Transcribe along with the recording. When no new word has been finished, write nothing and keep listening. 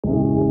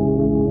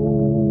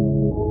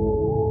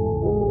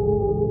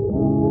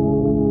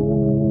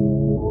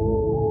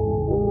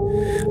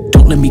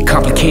let me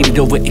complicate it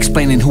over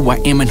explaining who I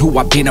am and who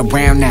I've been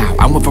around now.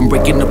 I went from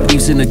breaking up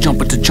leaves in a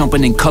jumper to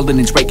jumping in color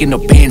and breaking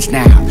up bands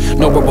now.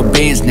 No rubber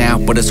bands now,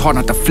 but it's hard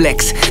not to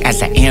flex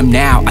as I am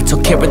now. I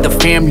took care of the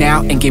fam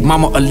now and gave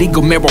mama a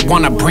legal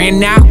marijuana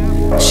brand now.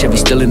 Chevy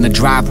still in the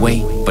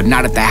driveway, but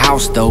not at the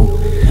house though.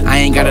 I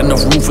ain't got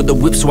enough room for the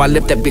whip, so I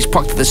left that bitch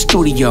parked at the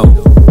studio.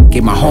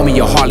 Gave my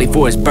homie a Harley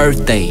for his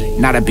birthday,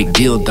 not a big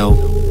deal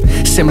though.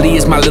 Simile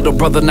is my little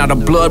brother, not a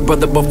blood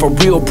brother, but for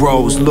real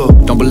bros. Look,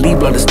 don't believe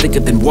blood is thicker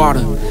than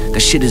water.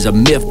 That shit is a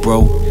myth,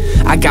 bro.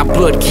 I got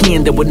blood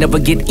kin that would never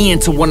get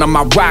into one of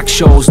my rock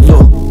shows.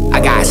 Look,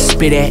 I got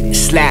spit at,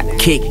 slap,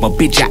 kick, but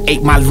bitch, I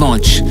ate my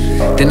lunch.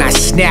 Then I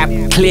snap,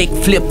 click,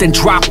 flipped, and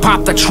drop,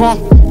 pop the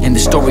trunk. And the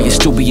story is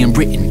still being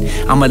written.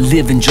 I'm a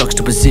living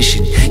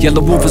juxtaposition.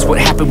 Yelawolf is what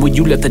happened when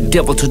you let the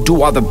devil to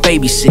do all the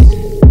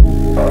babysitting.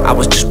 I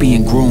was just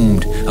being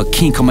groomed, a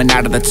king coming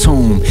out of the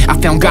tomb. I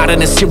found God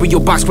in a cereal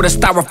box with a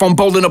styrofoam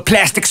bowl and a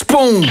plastic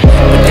spoon.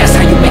 But that's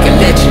how you make a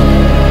legend.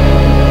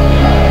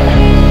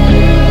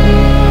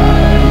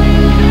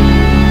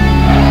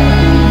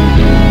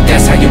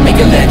 That's how you make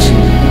a legend.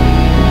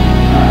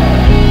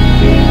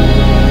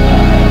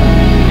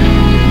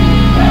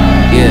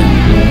 Yeah,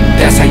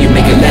 that's how you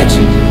make a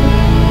legend.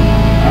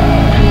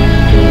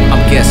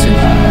 I'm guessing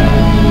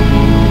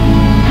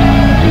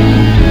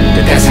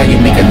that's how you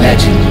make a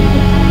legend.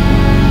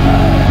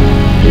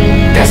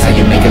 That's how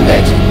you make a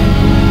legend.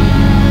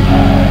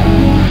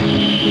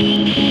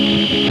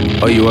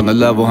 Oh, you on the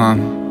level, huh?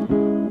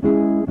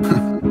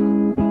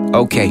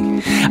 Okay,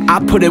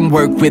 I put in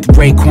work with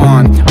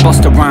Raekwon,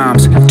 Busta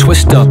Rhymes,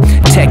 Twista,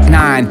 Tech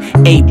 9,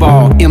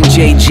 8-Ball,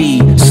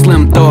 MJG,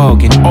 Slim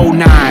Thug, and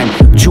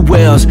 09,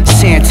 Jewels,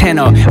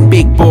 Santana,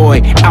 Big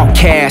Boy,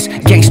 Outkast,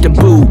 Gangsta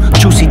Boo,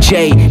 Juicy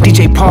J,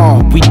 DJ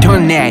Paul, we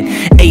done that.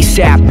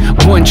 ASAP,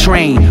 One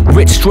Train,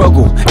 Rich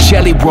Struggle,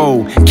 Jelly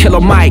Roll, Killer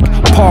Mike,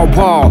 Paul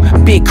Wall,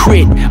 Big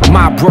Crit,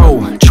 my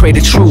bro, Trey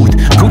the Truth,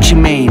 Gucci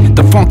Mane,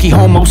 the funky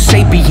Homo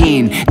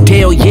Sapien,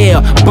 Dale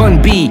Yeah,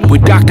 Bun B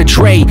with Dr.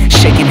 Dre,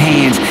 shaking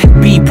hands,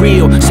 Be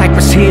Real,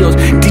 Cypress Hills,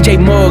 DJ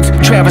Muggs,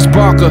 Travis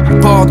Barker,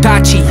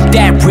 Baldacci,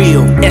 That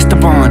Real,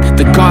 Esteban,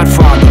 The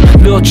Godfather,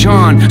 Lil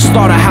Jon,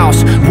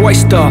 Slaughterhouse,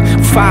 Royster,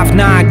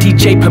 5'9",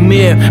 DJ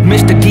Premier,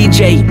 Mr.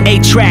 DJ,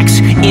 A-Tracks,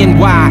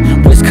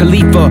 NY, Wiz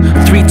Khalifa,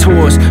 3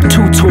 tours,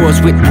 2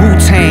 tours with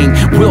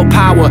Wu-Tang,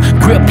 Willpower,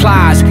 Grip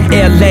Plies,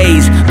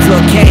 LA's, The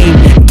Game,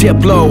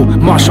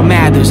 Diplo, Marshall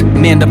Mathers,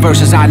 man, the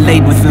verses I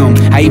laid with them.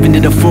 I even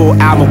did a full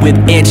album with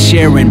Ed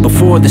Sheeran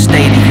before the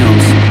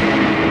stadiums.